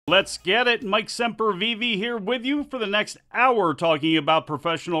Let's get it. Mike Sempervive here with you for the next hour talking about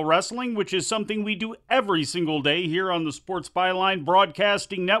professional wrestling, which is something we do every single day here on the Sports Byline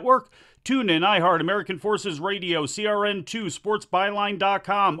Broadcasting Network. Tune in, iHeart, American Forces Radio, CRN2,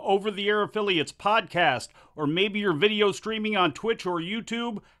 SportsByline.com, over-the-air affiliates, podcast, or maybe you're video streaming on Twitch or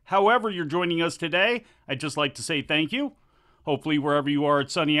YouTube. However you're joining us today, I'd just like to say thank you. Hopefully wherever you are,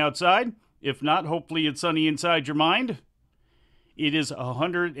 it's sunny outside. If not, hopefully it's sunny inside your mind. It is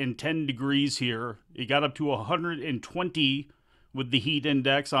 110 degrees here. It got up to 120 with the heat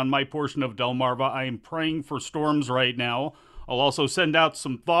index on my portion of Delmarva. I am praying for storms right now. I'll also send out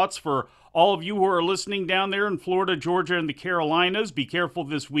some thoughts for all of you who are listening down there in Florida, Georgia, and the Carolinas. Be careful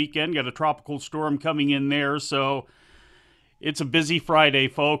this weekend. Got a tropical storm coming in there, so it's a busy Friday,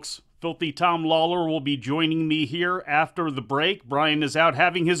 folks. Filthy Tom Lawlor will be joining me here after the break. Bryan is out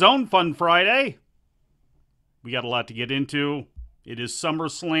having his own fun Friday. We got a lot to get into. It is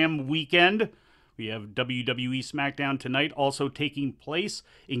SummerSlam weekend. We have WWE SmackDown tonight also taking place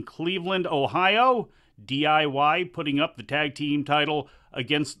in Cleveland, Ohio. DIY putting up the tag team title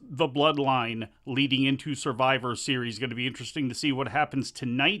against the Bloodline leading into Survivor Series. Going to be interesting to see what happens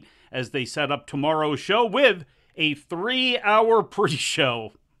tonight as they set up tomorrow's show with a 3-hour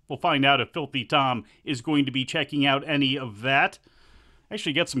pre-show. We'll find out if Filthy Tom is going to be checking out any of that.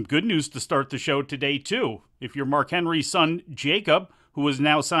 Actually get some good news to start the show today, too. If you're Mark Henry's son, Jacob, who is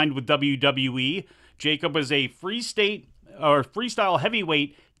now signed with WWE, Jacob is a freestyle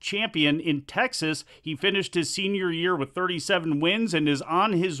heavyweight champion in Texas. He finished his senior year with 37 wins and is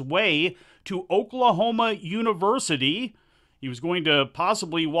on his way to Oklahoma University. He was going to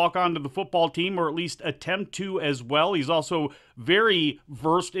possibly walk onto the football team, or at least attempt to as well. He's also very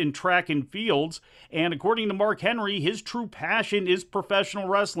versed in track and fields. And according to Mark Henry, his true passion is professional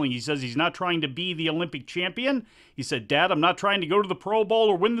wrestling. He says he's not trying to be the Olympic champion. He said, "Dad, I'm not trying to go to the Pro Bowl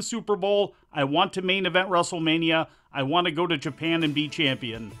or win the Super Bowl. I want to main event WrestleMania. I want to go to Japan and be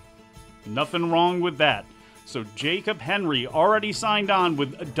champion." Nothing wrong with that. So Jacob Henry already signed on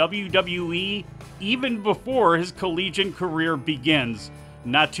with WWE even before his collegiate career begins.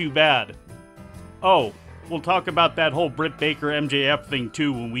 Not too bad. Oh, we'll talk about that whole Britt Baker MJF thing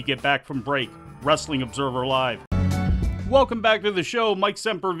too when we get back from break. Wrestling Observer Live. Welcome back to the show. Mike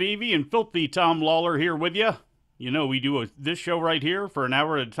Sempervive and Filthy Tom Lawlor here with you. You know, we do this show right here for an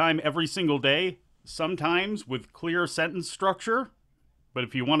hour at a time every single day, sometimes with clear sentence structure. But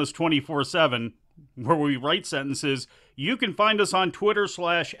if you want us 24/7, where we write sentences, you can find us on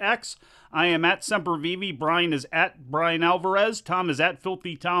Twitter/X. I am at Sempervive. Bryan is at Bryan Alvarez. Tom is at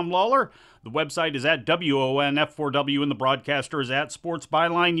Filthy Tom Lawlor. The website is at WONF4W, and the broadcaster is at Sports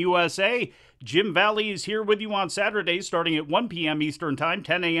Byline USA. Jim Valley is here with you on Saturdays starting at 1 p.m. Eastern Time,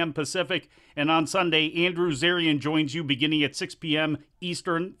 10 a.m. Pacific. And on Sunday, Andrew Zarian joins you beginning at 6 p.m.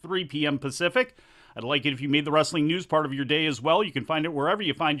 Eastern, 3 p.m. Pacific. I'd like it if you made the wrestling news part of your day as well. You can find it wherever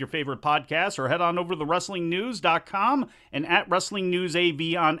you find your favorite podcasts, or head on over to thewrestlingnews.com and at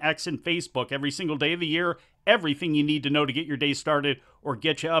WrestlingNewsAV on X and Facebook. Every single day of the year, everything you need to know to get your day started or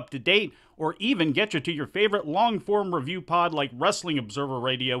get you up to date, or even get you to your favorite long-form review pod like Wrestling Observer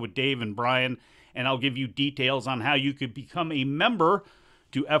Radio with Dave and Bryan. And I'll give you details on how you could become a member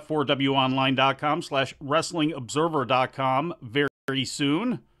to f4wonline.com/wrestlingobserver.com very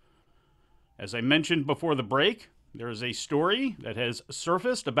soon. As I mentioned before the break, there is a story that has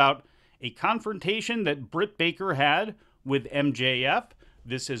surfaced about a confrontation that Britt Baker had with MJF.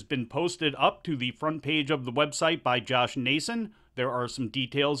 This has been posted up to the front page of the website by Josh Nason. There are some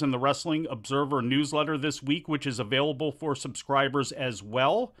details in the Wrestling Observer newsletter this week, which is available for subscribers as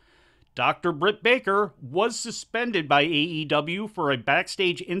well. Dr. Britt Baker was suspended by AEW for a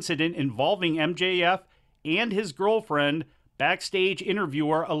backstage incident involving MJF and his girlfriend, backstage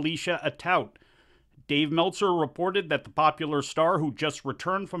interviewer Alicia Atout. Dave Meltzer reported that the popular star, who just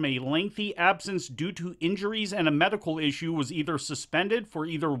returned from a lengthy absence due to injuries and a medical issue, was either suspended for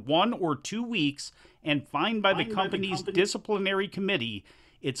either 1 or 2 weeks and fined by the company's disciplinary committee.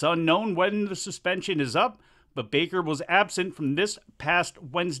 It's unknown when the suspension is up, but Baker was absent from this past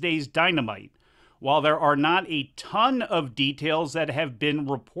Wednesday's Dynamite. While there are not a ton of details that have been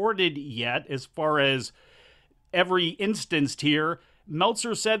reported yet as far as every instance here,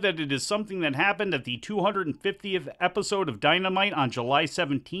 Meltzer said that it is something that happened at the 250th episode of Dynamite on July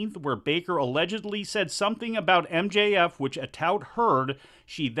 17th, where Baker allegedly said something about MJF, which Atout heard.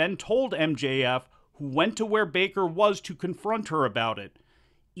 She then told MJF, who went to where Baker was to confront her about it.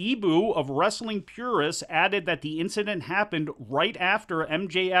 Ibu of Wrestling Purists added that the incident happened right after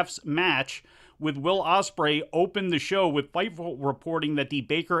MJF's match with Will Ospreay opened the show, with Fightful reporting that the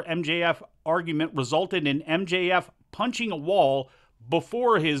Baker-MJF argument resulted in MJF punching a wall,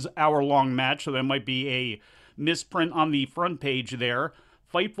 before his hour-long match, so that might be a misprint on the front page there.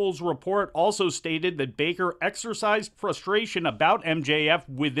 Fightful's report also stated that Baker exercised frustration about MJF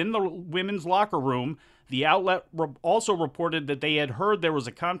within the women's locker room. The outlet also reported that they had heard there was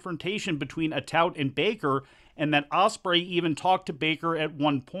a confrontation between Atout and Baker, and that Ospreay even talked to Baker at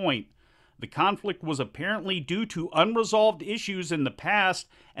one point. The conflict was apparently due to unresolved issues in the past,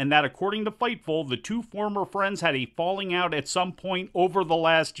 and that according to Fightful, the two former friends had a falling out at some point over the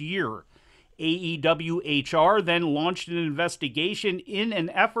last year. AEW HR then launched an investigation in an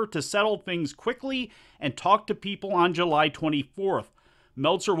effort to settle things quickly and talk to people on July 24th.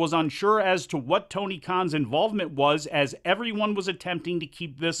 Meltzer was unsure as to what Tony Khan's involvement was, as everyone was attempting to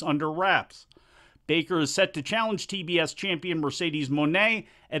keep this under wraps. Baker is set to challenge TBS champion Mercedes Moné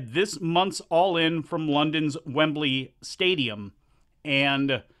at this month's All In from London's Wembley Stadium.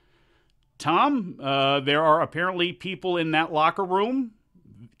 And, Tom, there are apparently people in that locker room,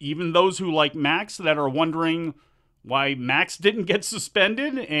 even those who like Max, that are wondering why Max didn't get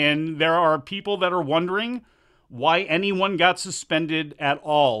suspended. And there are people that are wondering why anyone got suspended at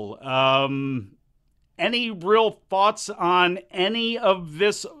all. Any real thoughts on any of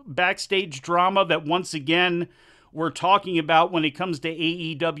this backstage drama that, once again, we're talking about when it comes to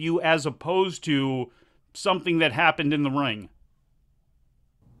AEW as opposed to something that happened in the ring?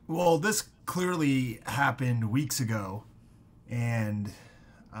 Well, this clearly happened weeks ago and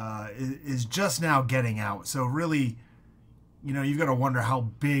is just now getting out. So really, you've got to wonder how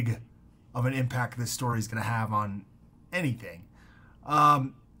big of an impact this story is going to have on anything.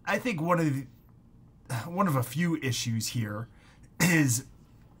 I think one of a few issues here is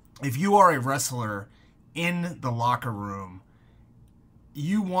if you are a wrestler in the locker room,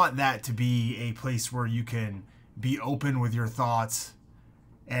 you want that to be a place where you can be open with your thoughts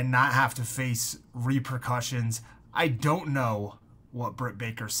and not have to face repercussions. I don't know what Britt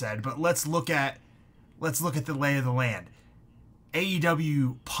Baker said, but let's look at the lay of the land.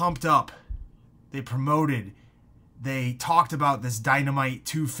 AEW pumped up, they promoted, they talked about this Dynamite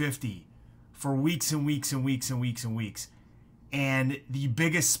 250 for weeks and weeks and weeks and weeks and weeks. And the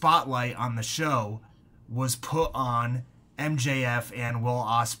biggest spotlight on the show was put on MJF and Will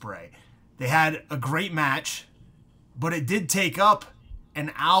Ospreay. They had a great match, but it did take up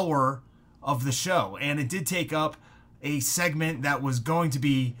an hour of the show. And it did take up a segment that was going to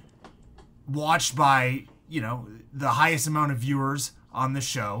be watched by, the highest amount of viewers on the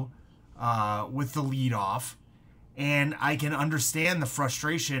show with the lead off. And I can understand the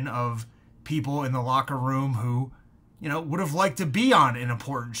frustration of people in the locker room who, would have liked to be on an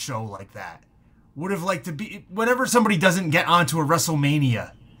important show like that. Would have liked to be, whenever somebody doesn't get onto a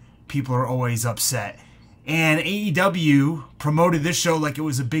WrestleMania, people are always upset. And AEW promoted this show like it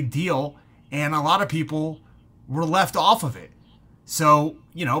was a big deal, and a lot of people were left off of it. So,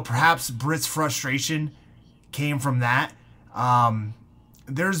 perhaps Britt's frustration came from that.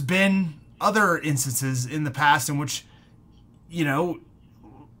 There's been other instances in the past in which, look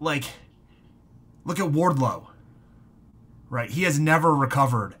at Wardlow, right? He has never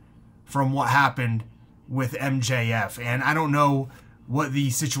recovered from what happened with MJF. And I don't know what the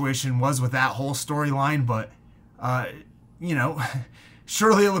situation was with that whole storyline, but,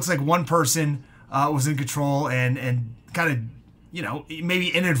 surely it looks like one person was in control and kind of, maybe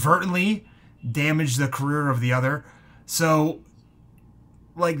inadvertently damaged the career of the other. So,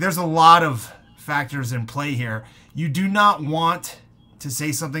 there's a lot of factors in play here. You do not want to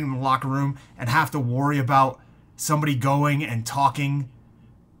say something in the locker room and have to worry about somebody going and talking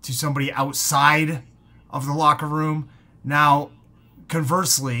to somebody outside of the locker room. Now,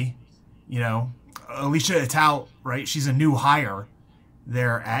 conversely, Alicia Atout, right? She's a new hire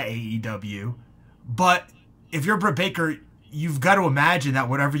there at AEW. But if you're Britt Baker, you've got to imagine that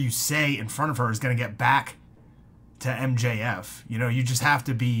whatever you say in front of her is going to get back to MJF. You just have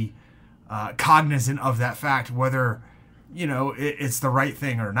to be cognizant of that fact, whether, it's the right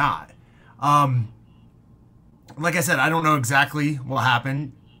thing or not. Like I said, I don't know exactly what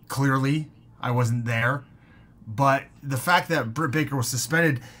happened. Clearly, I wasn't there. But the fact that Britt Baker was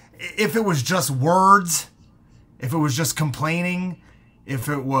suspended, if it was just words, if it was just complaining, if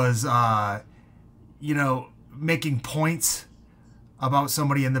it was, making points about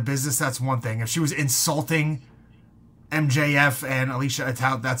somebody in the business, that's one thing. If she was insulting MJF and Alicia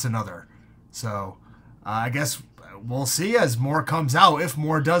Atout, that's another. So I guess we'll see as more comes out, if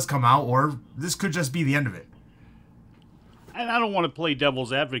more does come out, or this could just be the end of it. And I don't want to play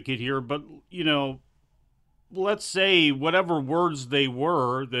devil's advocate here, but, let's say whatever words they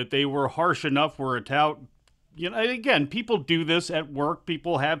were, that they were harsh enough where Atout, again, people do this at work.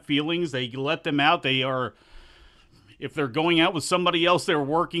 People have feelings. They let them out. They are, if they're going out with somebody else they're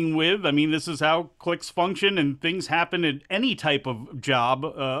working with. I mean, this is how cliques function and things happen in any type of job,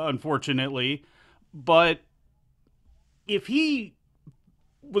 unfortunately. But if he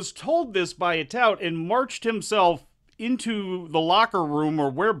was told this by a tout and marched himself into the locker room or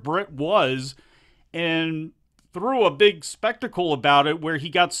where Britt was and threw a big spectacle about it where he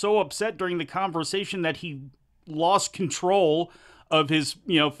got so upset during the conversation that he lost control of his,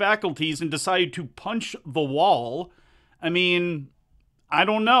 faculties and decided to punch the wall. I mean, I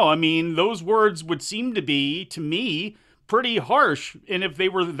don't know. I mean, those words would seem to be, to me, pretty harsh. And if they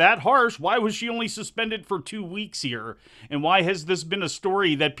were that harsh, why was she only suspended for 2 weeks here? And why has this been a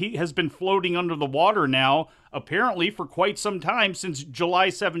story that has been floating under the water now, apparently for quite some time, since July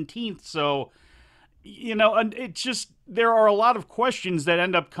 17th? So, and it just, there are a lot of questions that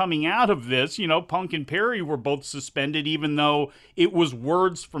end up coming out of this. Punk and Perry were both suspended, even though it was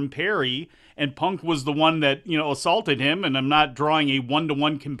words from Perry, and Punk was the one that, assaulted him. And I'm not drawing a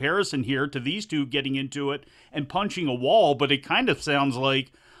one-to-one comparison here to these two getting into it and punching a wall, but it kind of sounds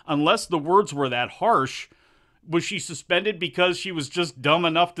like, unless the words were that harsh, was she suspended because she was just dumb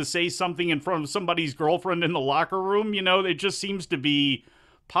enough to say something in front of somebody's girlfriend in the locker room? It just seems to be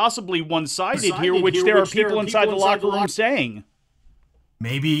possibly one-sided here, which there are people inside the locker room saying.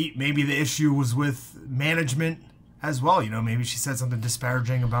 Maybe the issue was with management as well. Maybe she said something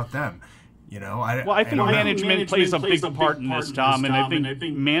disparaging about them. I think management plays a big part in this, Tom, and I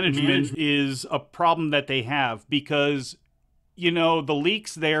think management is a problem that they have because, the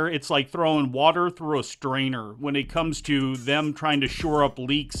leaks there, it's like throwing water through a strainer when it comes to them trying to shore up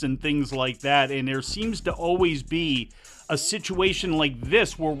leaks and things like that. And there seems to always be a situation like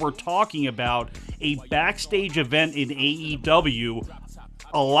this where we're talking about a backstage event in AEW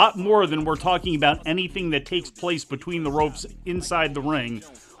a lot more than we're talking about anything that takes place between the ropes inside the ring.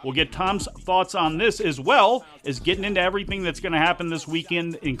 We'll get Tom's thoughts on this as well as getting into everything that's going to happen this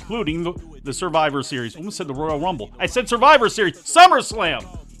weekend, including the Survivor Series. I almost said the Royal Rumble. I said Survivor Series. SummerSlam.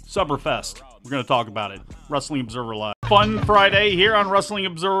 Summerfest. We're going to talk about it. Wrestling Observer Live. Fun Friday here on Wrestling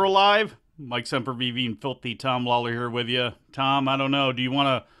Observer Live. Mike Sempervive and Filthy Tom Lawlor here with you. Tom, I don't know. Do you want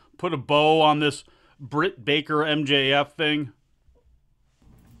to put a bow on this Britt Baker MJF thing?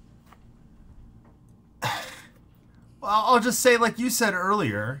 Well, I'll just say, like you said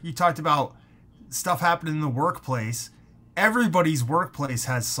earlier, you talked about stuff happening in the workplace. Everybody's workplace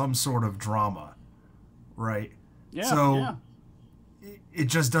has some sort of drama, right? Yeah. So it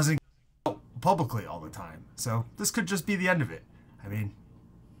just doesn't go out publicly all the time. So this could just be the end of it. I mean,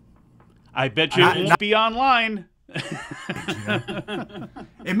 I bet you it won't be online.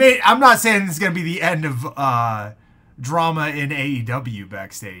 I'm not saying this is going to be the end of drama in AEW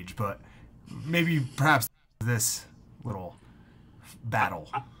backstage, but perhaps this little battle.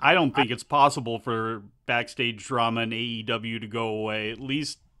 I don't think it's possible for backstage drama in AEW to go away. At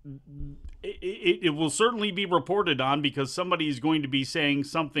least it will certainly be reported on because somebody is going to be saying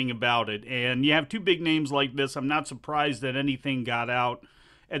something about it. And you have two big names like this. I'm not surprised that anything got out.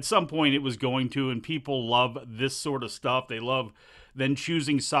 At some point it was going to, and people love this sort of stuff. They love then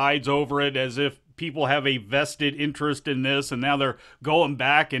choosing sides over it as if people have a vested interest in this, and now they're going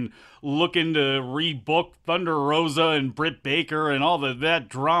back and looking to rebook Thunder Rosa and Britt Baker and all that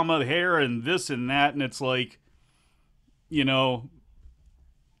drama here and this and that, and it's like,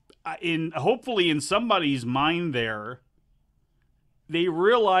 hopefully in somebody's mind there, they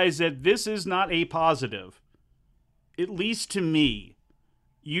realize that this is not a positive. At least to me.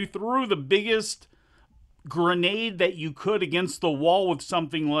 You threw the biggest grenade that you could against the wall with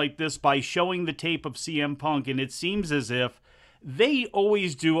something like this by showing the tape of CM Punk, and it seems as if they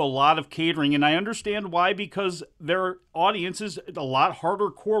always do a lot of catering, and I understand why, because their audience is a lot harder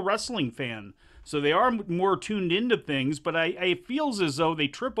core wrestling fan, so they are more tuned into things, but it feels as though they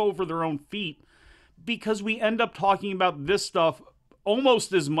trip over their own feet because we end up talking about this stuff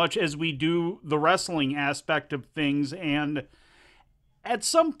almost as much as we do the wrestling aspect of things, and at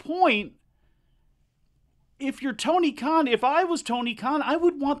some point, if you're Tony Khan, if I was Tony Khan, I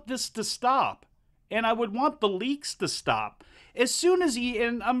would want this to stop. And I would want the leaks to stop. As soon as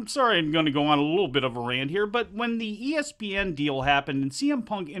and I'm sorry I'm going to go on a little bit of a rant here, but when the ESPN deal happened and CM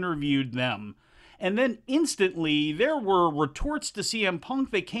Punk interviewed them, and then instantly there were retorts to CM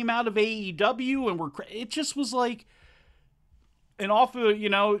Punk that came out of AEW, and it just was like, and off of,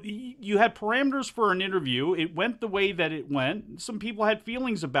 you had parameters for an interview. It went the way that it went. Some people had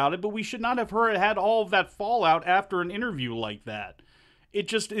feelings about it, but we should not have had all of that fallout after an interview like that. It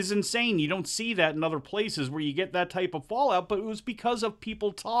just is insane. You don't see that in other places where you get that type of fallout, but it was because of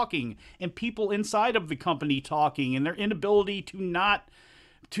people talking and people inside of the company talking and their inability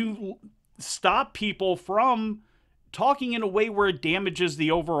to stop people from talking in a way where it damages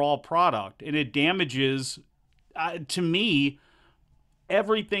the overall product, and it damages, to me,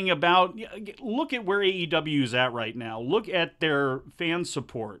 everything about. Look at where AEW is at right now. Look at their fan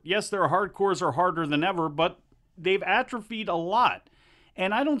support. Yes, their hardcores are harder than ever, but they've atrophied a lot.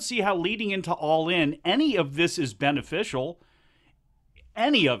 And I don't see how leading into All In, any of this is beneficial.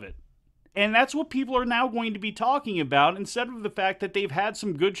 Any of it. And that's what people are now going to be talking about instead of the fact that they've had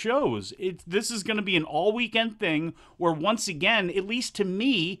some good shows. This is going to be an all-weekend thing where, once again, at least to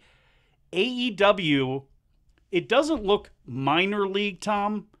me, AEW, it doesn't look minor league,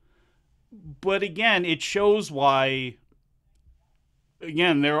 Tom, but again, it shows why,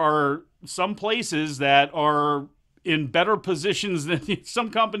 again, there are some places that are in better positions than some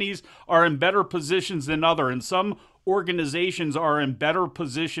companies are in better positions than others, and some organizations are in better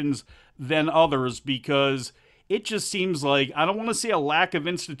positions than others, because it just seems like, I don't want to say a lack of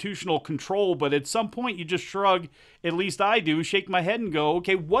institutional control, but at some point you just shrug, at least I do, shake my head and go,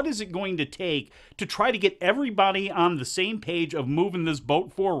 okay, what is it going to take to try to get everybody on the same page of moving this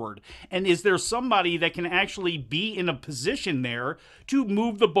boat forward? And is there somebody that can actually be in a position there to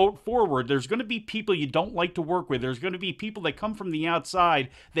move the boat forward? There's going to be people you don't like to work with. There's going to be people that come from the outside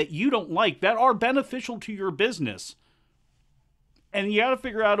that you don't like, that are beneficial to your business. And you got to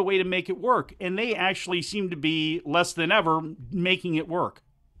figure out a way to make it work. And they actually seem to be, less than ever, making it work.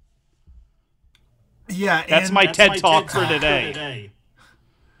 Yeah, that's my TED Talk for today.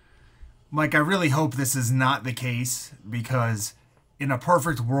 Mike, I really hope this is not the case, because in a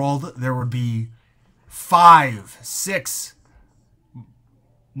perfect world, there would be 5, 6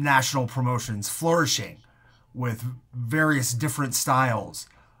 national promotions flourishing with various different styles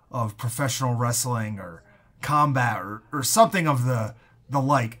of professional wrestling or combat or something of the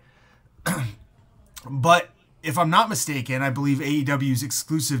like. But if I'm not mistaken, I believe AEW's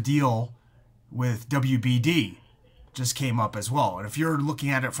exclusive deal with WBD just came up as well. And if you're looking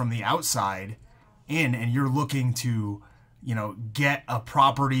at it from the outside in, and you're looking to, get a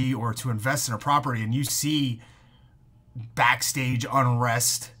property or to invest in a property, and you see backstage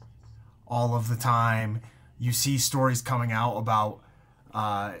unrest all of the time, you see stories coming out about,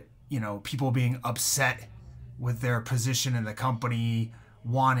 people being upset with their position in the company,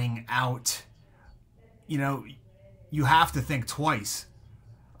 wanting out, you have to think twice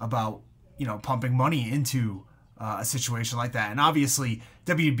about, pumping money into a situation like that. And obviously,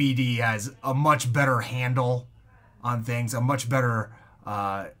 WBD has a much better handle on things, a much better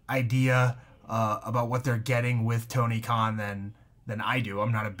idea about what they're getting with Tony Khan than I do.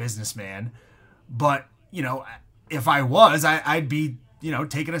 I'm not a businessman. But, if I was, I'd be,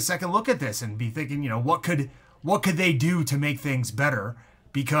 taking a second look at this and be thinking, what could they do to make things better?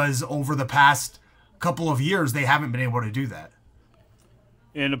 Because over the past couple of years, they haven't been able to do that.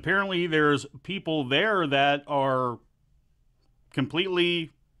 And apparently there's people there that are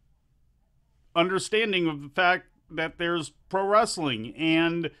completely understanding of the fact that there's pro wrestling,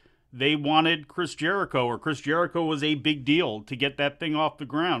 and they wanted Chris Jericho, or Chris Jericho was a big deal to get that thing off the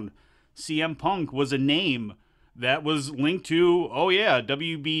ground. CM Punk was a name that was linked to, oh yeah,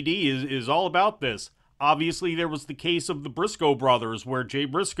 WBD is all about this. Obviously, there was the case of the Briscoe brothers, where Jay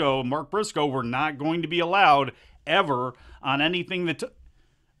Briscoe and Mark Briscoe were not going to be allowed ever on anything that...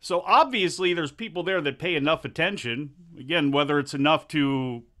 So obviously, there's people there that pay enough attention. Again, whether it's enough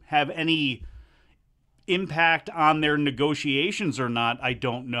to have any impact on their negotiations or not, I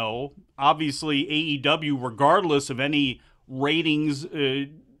don't know. Obviously, AEW, regardless of any ratings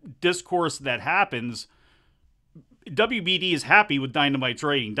discourse that happens, WBD is happy with Dynamite's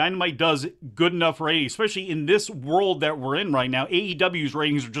rating. Dynamite does good enough rating, especially in this world that we're in right now. AEW's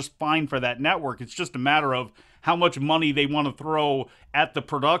ratings are just fine for that network. It's just a matter of how much money they want to throw at the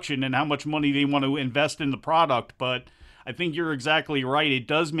production and how much money they want to invest in the product. But I think you're exactly right. It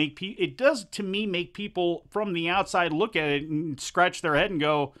does to me make people from the outside look at it and scratch their head and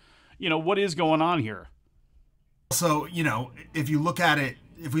go, what is going on here? So, if we look at it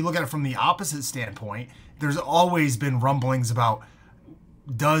from the opposite standpoint, there's always been rumblings about,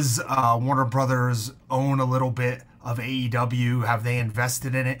 does Warner Brothers own a little bit of AEW? Have they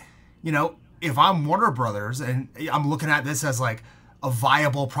invested in it? If I'm Warner Brothers and I'm looking at this as like a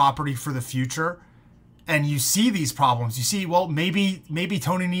viable property for the future, and you see these problems, you see, well, maybe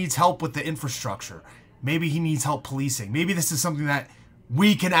Tony needs help with the infrastructure. Maybe he needs help policing. Maybe this is something that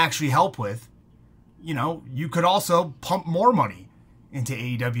we can actually help with. You could also pump more money into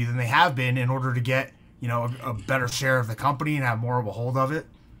AEW than they have been in order to get, a better share of the company and have more of a hold of it.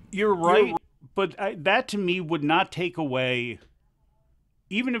 You're right, but that to me would not take away,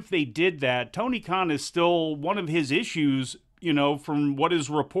 even if they did that, Tony Khan is still, one of his issues, from what is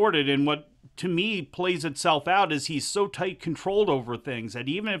reported and what to me, plays itself out is he's so tight controlled over things that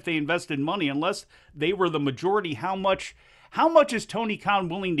even if they invested money, unless they were the majority, how much is Tony Khan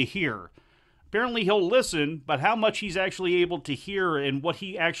willing to hear? Apparently he'll listen, but how much he's actually able to hear and what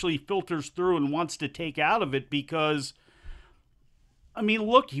he actually filters through and wants to take out of it, because, I mean,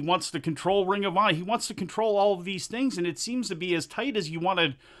 look, he wants to control Ring of Honor. He wants to control all of these things, and it seems to be as tight as you want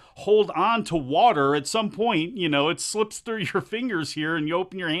to hold on to water. At some point, it slips through your fingers here, and you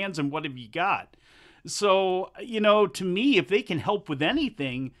open your hands, and what have you got? So, to me, if they can help with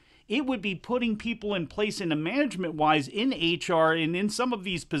anything, it would be putting people in place in a management-wise in HR and in some of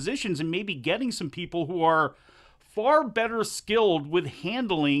these positions, and maybe getting some people who are far better skilled with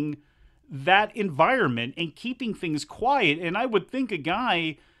handling that environment and keeping things quiet. And I would think a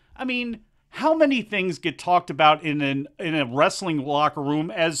guy, I mean, how many things get talked about in a wrestling locker room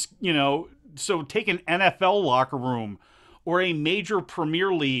as, so take an NFL locker room or a major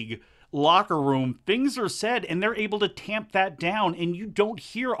Premier League locker room, things are said and they're able to tamp that down, and you don't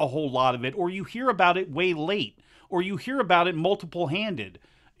hear a whole lot of it, or you hear about it way late, or you hear about it multiple handed,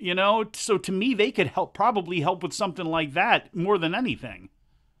 so to me they could probably help with something like that more than anything.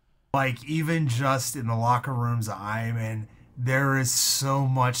 Like, even just in the locker rooms I'm in, there is so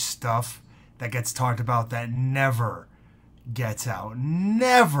much stuff that gets talked about that never gets out.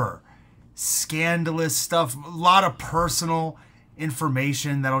 Never. Scandalous stuff, a lot of personal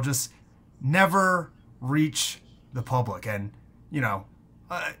information that'll just never reach the public. And,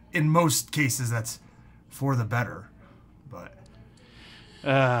 in most cases, that's for the better. But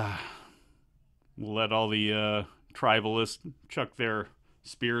we'll let all the tribalists chuck their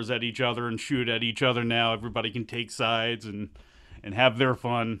spears at each other and shoot at each other now. Everybody can take sides and have their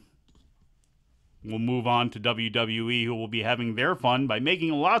fun. We'll move on to WWE, who will be having their fun by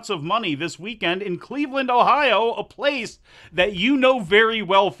making lots of money this weekend in Cleveland, Ohio, a place that you know very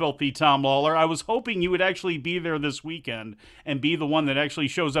well, Filthy Tom Lawlor. I was hoping you would actually be there this weekend and be the one that actually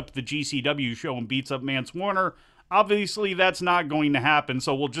shows up at the GCW show and beats up Mance Warner. Obviously, that's not going to happen,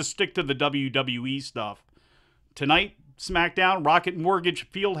 so we'll just stick to the WWE stuff. Tonight, SmackDown, Rocket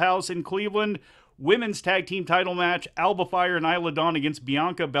Mortgage Fieldhouse in Cleveland. Women's Tag Team title match, Alba Fire and Isla Dawn against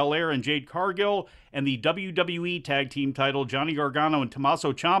Bianca Belair and Jade Cargill, and the WWE Tag Team title, Johnny Gargano and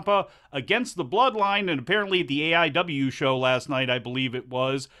Tommaso Ciampa against the Bloodline. And apparently at the AIW show last night, I believe it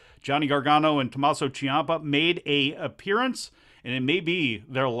was, Johnny Gargano and Tommaso Ciampa made a appearance, and it may be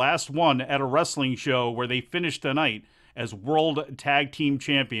their last one at a wrestling show where they finish tonight as World Tag Team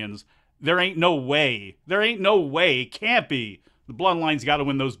Champions. There ain't no way. It can't be. The Bloodline's got to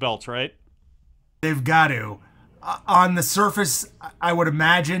win those belts, right? They've got to. On the surface, I would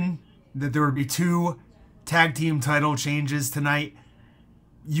imagine that there would be 2 tag team title changes tonight.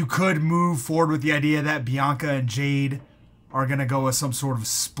 You could move forward with the idea that Bianca and Jade are going to go with some sort of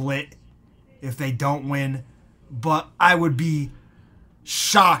split if they don't win. But I would be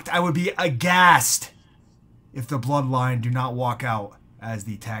shocked. I would be aghast if the Bloodline do not walk out as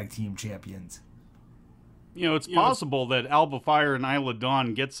the tag team champions. It's possible that Alba Fire and Isla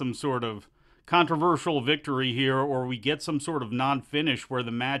Dawn get some sort of controversial victory here, or we get some sort of non-finish where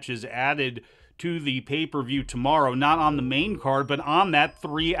the match is added to the pay-per-view tomorrow, not on the main card, but on that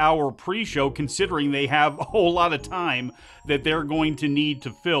 3-hour pre-show, considering they have a whole lot of time that they're going to need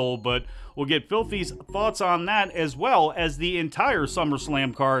to fill. But we'll get Filthy's thoughts on that, as well as the entire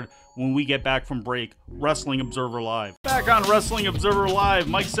SummerSlam card when we get back from break. Wrestling Observer Live. Back on Wrestling Observer Live,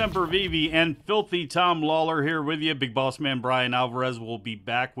 Mike Sempervive and Filthy Tom Lawlor here with you. Big Boss Man Bryan Alvarez will be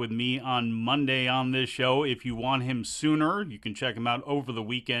back with me on Monday on this show. If you want him sooner, you can check him out over the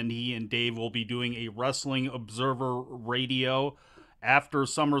weekend. He and Dave will be doing a Wrestling Observer radio after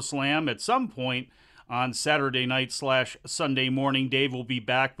SummerSlam at some point on Saturday night / Sunday morning. Dave will be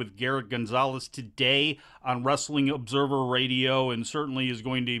back with Garrett Gonzalez today on Wrestling Observer Radio, and certainly is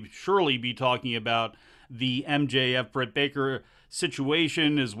going to surely be talking about the MJF Britt Baker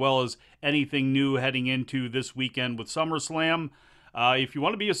situation, as well as anything new heading into this weekend with SummerSlam. If you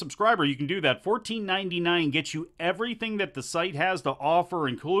want to be a subscriber, you can do that. $14.99 gets you everything that the site has to offer,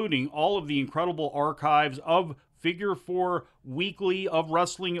 including all of the incredible archives of Figure 4 Weekly, of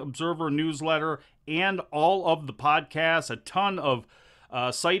Wrestling Observer newsletter, and all of the podcasts. A ton of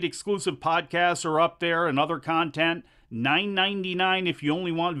site-exclusive podcasts are up there and other content. $9.99 if you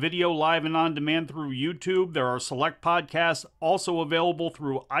only want video live and on demand through YouTube. There are select podcasts also available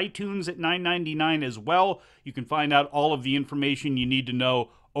through iTunes at $9.99 as well. You can find out all of the information you need to know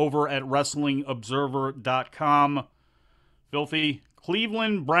over at WrestlingObserver.com. Filthy,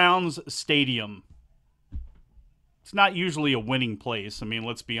 Cleveland Browns Stadium. It's not usually a winning place. I mean,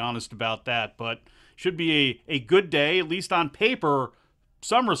 let's be honest about that, but should be a good day, at least on paper,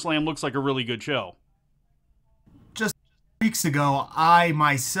 SummerSlam looks like a really good show. Just weeks ago, I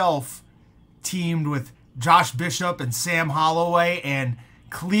myself teamed with Josh Bishop and Sam Holloway and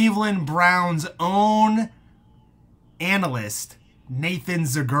Cleveland Browns' own analyst, Nathan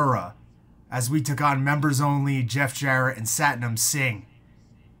Zagura, as we took on members only Jeff Jarrett and Satnam Singh.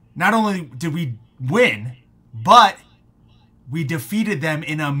 Not only did we win, but we defeated them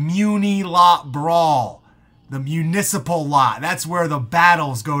in a Muni Lot brawl. The municipal lot. That's where the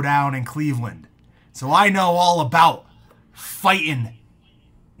battles go down in Cleveland. So I know all about fighting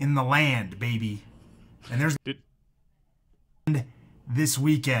in the land, baby. And there's this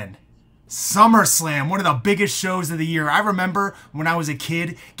weekend. SummerSlam, one of the biggest shows of the year. I remember when I was a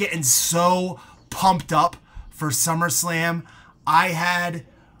kid getting so pumped up for SummerSlam. I had,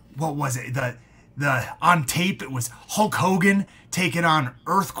 what was it? The on tape, it was Hulk Hogan taking on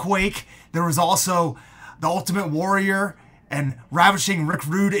Earthquake. There was also the Ultimate Warrior and Ravishing Rick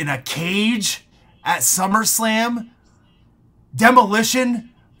Rude in a cage at SummerSlam. Demolition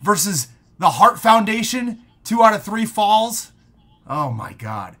versus the Hart Foundation, 2 out of 3 falls. Oh my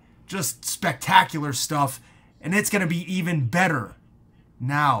God. Just spectacular stuff. And it's going to be even better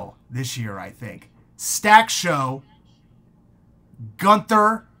now this year, I think. Stack show.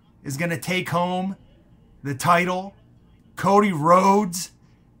 Gunther is going to take home the title. Cody Rhodes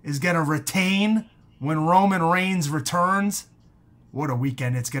is going to retain when Roman Reigns returns. What a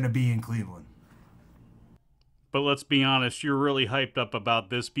weekend it's going to be in Cleveland. But let's be honest, you're really hyped up about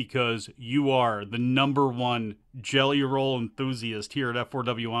this because you are the #1 Jelly Roll enthusiast here at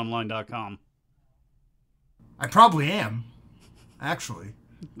F4WOnline.com. I probably am, actually.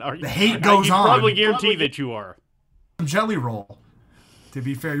 The hate goes on. I probably guarantee that you are. I'm Jelly Roll, to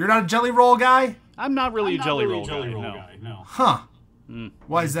be fair. You're not a Jelly Roll guy? I'm not really a Jelly Roll guy, no. Huh.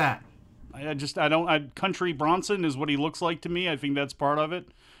 Why is that? Country Bronson is what he looks like to me. I think that's part of it.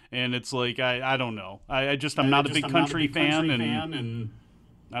 And it's like, I don't know. I'm not a big country fan, and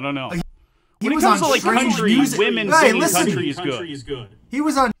I don't know. When it comes to like country, women singing country is good. He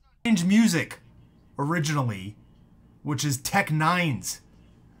was on Strange Music originally, which is Tech Nine's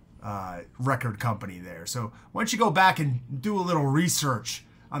record company there. So why don't you go back and do a little research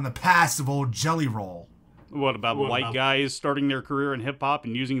on the past of old Jelly Roll? What about white guys starting their career in hip-hop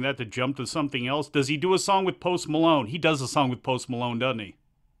and using that to jump to something else? Does he do a song with Post Malone? He does a song with Post Malone, doesn't he?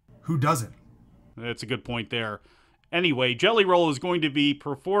 Who doesn't? That's a good point there. Anyway, Jelly Roll is going to be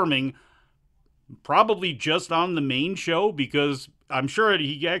performing probably just on the main show because I'm sure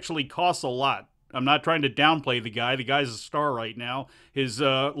he actually costs a lot. I'm not trying to downplay the guy. The guy's a star right now. His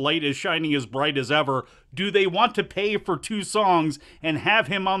light is shining as bright as ever. Do they want to pay for 2 songs and have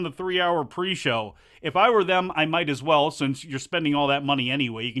him on the 3-hour pre-show? If I were them, I might as well, since you're spending all that money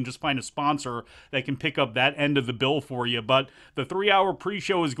anyway. You can just find a sponsor that can pick up that end of the bill for you. But the 3-hour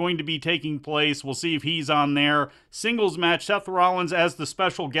pre-show is going to be taking place. We'll see if he's on there. Singles match, Seth Rollins as the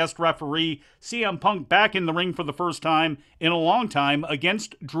special guest referee. CM Punk back in the ring for the first time in a long time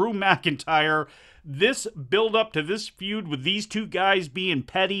against Drew McIntyre. This build up to this feud with these two guys being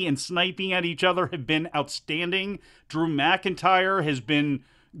petty and sniping at each other have been outstanding. Drew McIntyre has been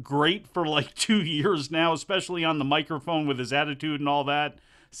great for like 2 years now, especially on the microphone with his attitude and all that.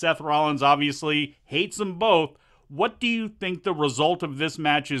 Seth Rollins obviously hates them both. What do you think the result of this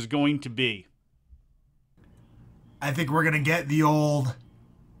match is going to be? I think we're going to get the old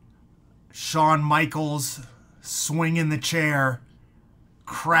Shawn Michaels swinging the chair,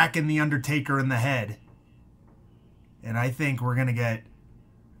 cracking the Undertaker in the head. And I think we're going to get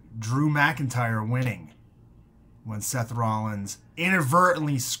Drew McIntyre winning when Seth Rollins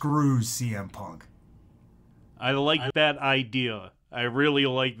inadvertently screws CM Punk. I like that idea. I really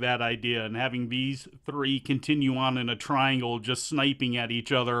like that idea. And having these 3 continue on in a triangle just sniping at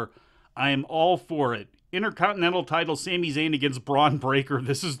each other, I am all for it. Intercontinental title, Sami Zayn against Braun Breaker.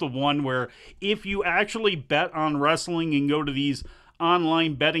 This is the one where if you actually bet on wrestling and go to these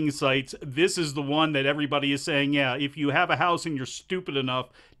online betting sites, this is the one that everybody is saying, yeah, if you have a house and you're stupid enough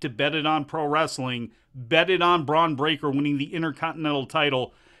to bet it on pro wrestling, bet it on Braun Breaker winning the Intercontinental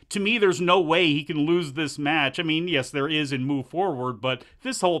title. To me, there's no way he can lose this match. I mean, yes, there is and move forward, but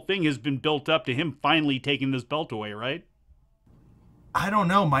this whole thing has been built up to him finally taking this belt away, right? I don't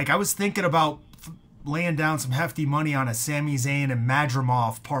know, Mike. I was thinking about laying down some hefty money on a Sami Zayn and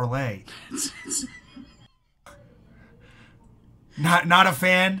Madrimov parlay. Not a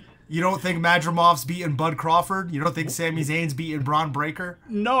fan? You don't think Madrimov's beating Bud Crawford? You don't think Sami Zayn's beating Braun Breaker?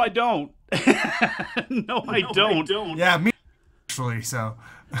 No, I don't. No, I don't. Yeah, me actually. So,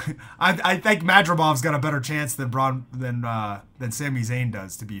 I think Madrimov's got a better chance than Sami Zayn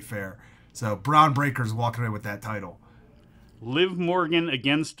does. To be fair, so Braun Breaker's walking away with that title. Liv Morgan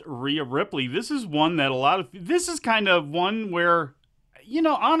against Rhea Ripley. This is one that this is kind of one where,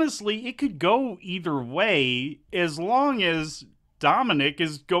 honestly, it could go either way as long as Dominic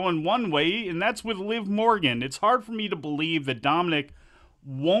is going one way, and that's with Liv Morgan. It's hard for me to believe that Dominic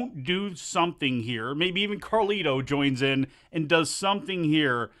won't do something here. Maybe even Carlito joins in and does something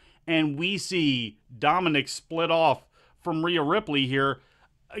here, and we see Dominic split off from Rhea Ripley here.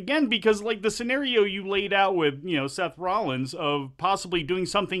 Again, because like the scenario you laid out with, Seth Rollins of possibly doing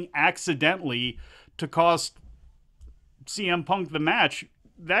something accidentally to cost CM Punk the match,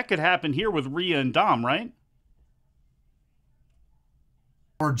 that could happen here with Rhea and Dom, right?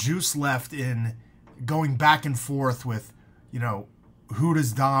 Or juice left in going back and forth with, who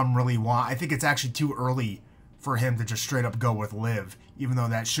does Dom really want? I think it's actually too early for him to just straight up go with Liv, even though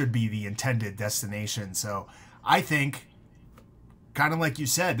that should be the intended destination. So I think, kind of like you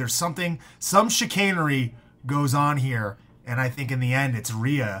said, there's some chicanery goes on here, and I think in the end it's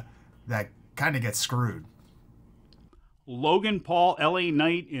Rhea that kind of gets screwed. Logan Paul, LA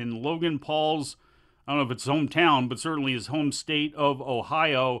Knight in Logan Paul's, I don't know if it's hometown, but certainly his home state of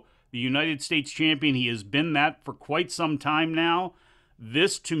Ohio, the United States champion. He has been that for quite some time now.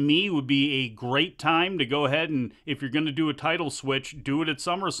 This, to me, would be a great time to go ahead and, if you're going to do a title switch, do it at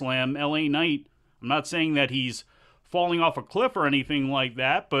SummerSlam. LA Knight, I'm not saying that he's falling off a cliff or anything like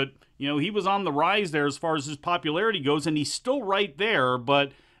that, but, he was on the rise there as far as his popularity goes, and he's still right there,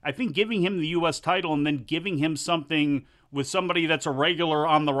 but I think giving him the U.S. title and then giving him something with somebody that's a regular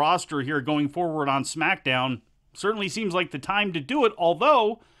on the roster here going forward on SmackDown certainly seems like the time to do it,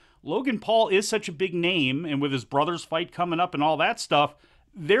 although Logan Paul is such a big name, and with his brother's fight coming up and all that stuff,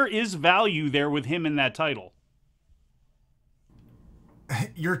 there is value there with him in that title.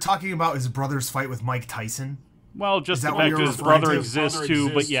 You're talking about his brother's fight with Mike Tyson? Well, just the fact that his brother exists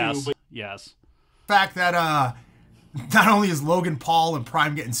too, but yes. The fact that not only is Logan Paul and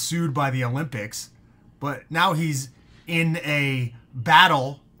Prime getting sued by the Olympics, but now he's in a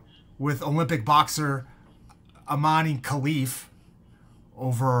battle with Olympic boxer Amani Khalif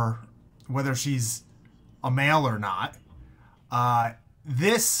over whether she's a male or not.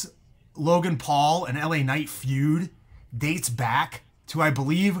 This Logan Paul and LA Knight feud dates back to, I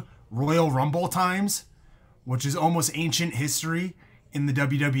believe, Royal Rumble times, which is almost ancient history in the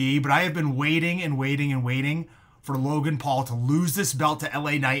WWE. But I have been waiting and waiting and waiting for Logan Paul to lose this belt to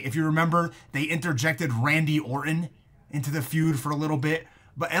LA Knight. If you remember, they interjected Randy Orton into the feud for a little bit.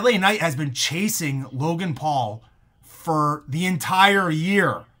 But LA Knight has been chasing Logan Paul for the entire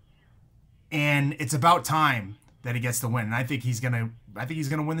year, and it's about time that he gets the win. And I think he's gonna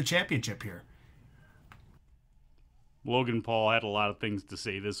win the championship here. Logan Paul had a lot of things to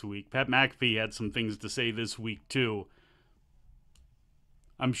say this week. Pat McAfee had some things to say this week too.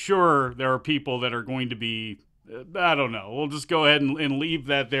 I'm sure there are people that are going to be, I don't know. We'll just go ahead and leave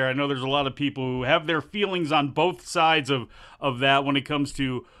that there. I know there's a lot of people who have their feelings on both sides of that when it comes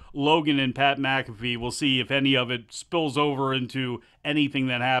to Logan and Pat McAfee. We'll see if any of it spills over into anything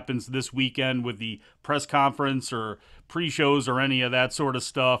that happens this weekend with the press conference or pre-shows or any of that sort of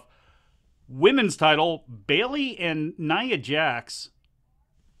stuff. Women's title, Bayley and Nia Jax.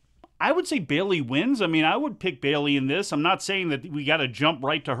 I would say Bayley wins. I mean, I would pick Bayley in this. I'm not saying that we got to jump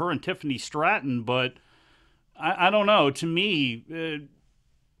right to her and Tiffany Stratton, but I don't know. To me,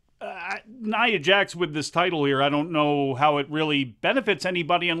 Nia Jax with this title here, I don't know how it really benefits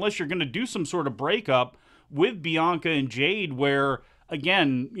anybody unless you're going to do some sort of breakup with Bianca and Jade where,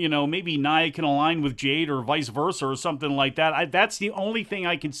 again, maybe Nia can align with Jade or vice versa or something like that. That's the only thing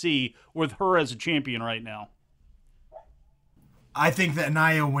I can see with her as a champion right now. I think that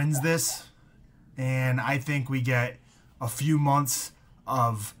Nia wins this, and I think we get a few months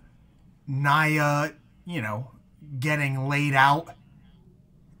of Nia, getting laid out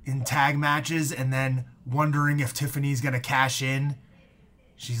in tag matches and then wondering if Tiffany's going to cash in.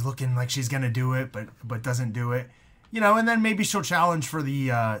 She's looking like she's going to do it, but doesn't do it. And then maybe she'll challenge for the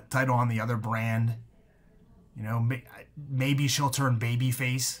title on the other brand. Maybe she'll turn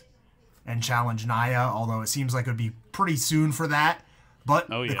babyface and challenge Nia, although it seems like it would be pretty soon for that. But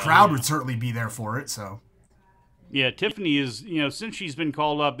the crowd would certainly be there for it, so. Yeah, Tiffany is, since she's been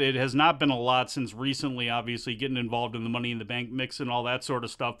called up, it has not been a lot since recently, obviously, getting involved in the Money in the Bank mix and all that sort of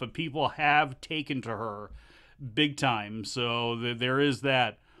stuff. But people have taken to her big time, so there is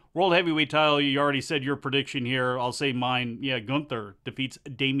that. World Heavyweight title, you already said your prediction here. I'll say mine. Yeah, Gunther defeats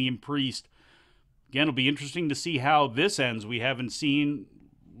Damian Priest. Again, it'll be interesting to see how this ends. We haven't seen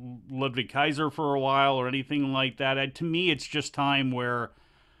Ludwig Kaiser for a while or anything like that. To me, it's just time where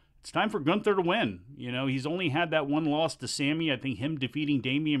it's time for Gunther to win. He's only had that one loss to Sammy. I think him defeating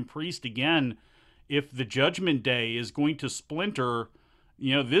Damian Priest again if the Judgment Day is going to splinter,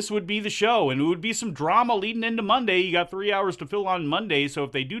 this would be the show, and it would be some drama leading into Monday. You got 3 hours to fill on Monday, so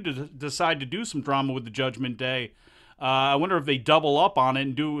if they do decide to do some drama with the Judgment Day, I wonder if they double up on it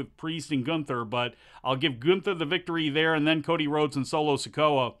and do it with Priest and Gunther, but I'll give Gunther the victory there, and then Cody Rhodes and Solo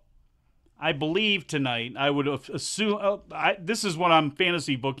Sikoa. I believe tonight, I would assume, this is what I'm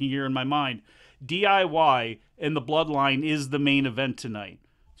fantasy booking here in my mind, DIY and the Bloodline is the main event tonight.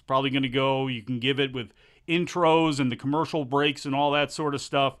 It's probably going to go, you can give it with intros and the commercial breaks and all that sort of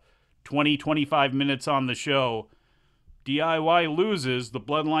stuff, 20, 25 minutes on the show. DIY loses, the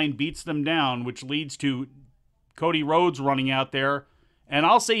Bloodline beats them down, which leads to Cody Rhodes running out there, and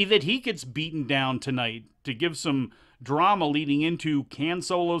I'll say that he gets beaten down tonight to give some drama leading into, can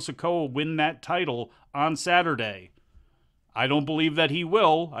Solo Sikoa win that title on Saturday? I don't believe that he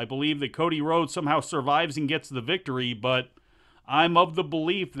will. I believe that Cody Rhodes somehow survives and gets the victory, but I'm of the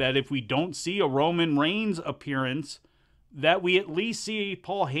belief that if we don't see a Roman Reigns appearance, that we at least see a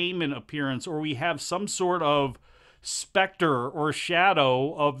Paul Heyman appearance, or we have some sort of specter or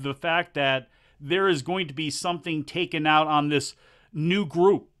shadow of the fact that there is going to be something taken out on this new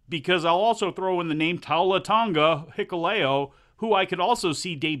group. Because I'll also throw in the name Taula Tonga Hikuleo, who I could also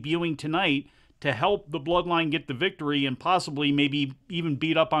see debuting tonight to help the Bloodline get the victory and possibly maybe even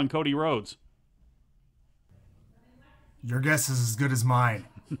beat up on Cody Rhodes. Your guess is as good as mine.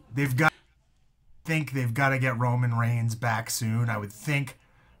 They've got to get Roman Reigns back soon. I would think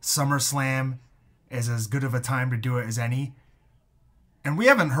SummerSlam is as good of a time to do it as any. And we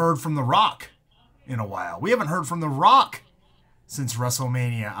haven't heard from The Rock in a while. We haven't heard from The Rock since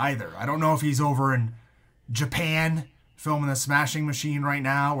WrestleMania either. I don't know if he's over in Japan filming the Smashing Machine right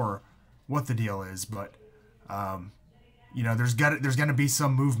now or what the deal is, but there's going to be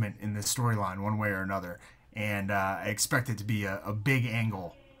some movement in this storyline one way or another, and I expect it to be a big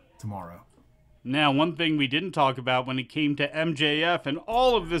angle tomorrow. Now, one thing we didn't talk about when it came to MJF and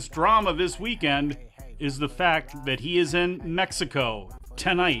all of this drama this weekend is the fact that he is in Mexico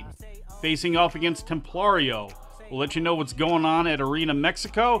tonight, facing off against Templario. We'll let you know what's going on at Arena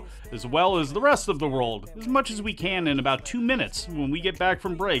Mexico, as well as the rest of the world, as much as we can in about 2 minutes when we get back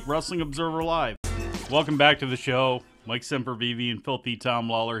from break. Wrestling Observer Live. Welcome back to the show. Mike Sempervive and Filthy Tom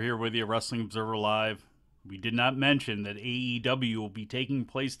Lawlor here with you, Wrestling Observer Live. We did not mention that AEW will be taking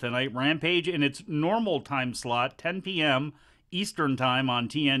place tonight. Rampage in its normal time slot, 10 p.m. Eastern Time on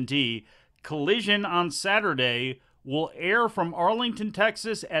TNT. Collision on Saturday will air from Arlington,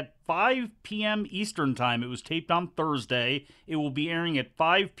 Texas at 5 p.m. Eastern Time. It was taped on Thursday. It will be airing at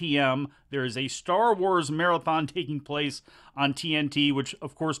 5 p.m. There is a Star Wars marathon taking place on TNT, which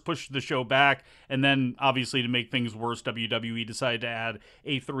of course pushed the show back. And then, obviously, to make things worse, WWE decided to add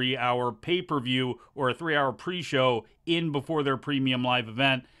a 3-hour pay-per-view or a 3-hour pre-show in before their premium live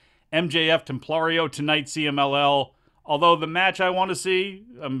event. MJF Templario tonight, CMLL. Although the match I want to see,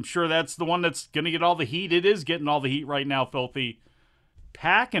 I'm sure that's the one that's going to get all the heat. It is getting all the heat right now, Filthy.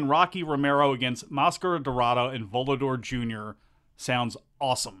 Pac and Rocky Romero against Máscara Dorada and Volador Jr. sounds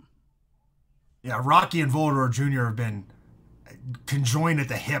awesome. Yeah, Rocky and Volador Jr. have been conjoined at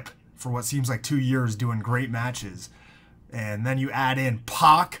the hip for what seems like 2 years doing great matches. And then you add in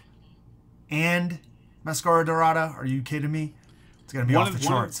Pac and Máscara Dorada. Are you kidding me? It's going to be off the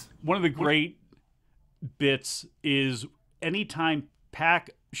charts. One of the great bits is anytime Pac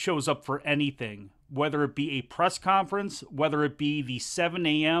shows up for anything, whether it be a press conference, whether it be the 7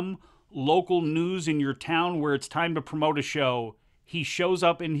 a.m. local news in your town where it's time to promote a show, he shows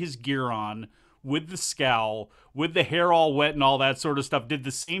up in his gear on, with the scowl, with the hair all wet and all that sort of stuff. Did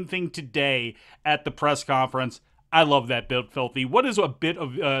the same thing today at the press conference. I love that bit, Filthy. What is a bit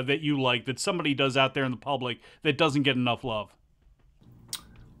of that you like that somebody does out there in the public that doesn't get enough love?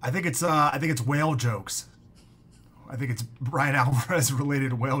 I think it's whale jokes. I think it's Bryan Alvarez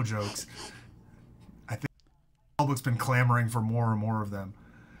related whale jokes. I think the public's been clamoring for more and more of them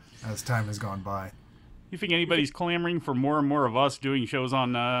as time has gone by. You think anybody's clamoring for more and more of us doing shows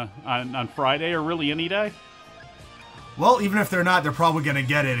on Friday or really any day? Well, even if they're not, they're probably going to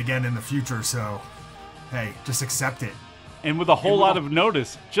get it again in the future. So, hey, just accept it. And with a whole lot of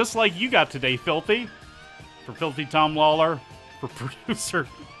notice, just like you got today, Filthy. For Filthy Tom Lawlor, for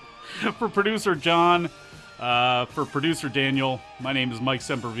producer John, for producer Daniel, my name is Mike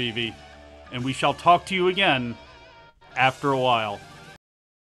Sempervive, and we shall talk to you again after a while.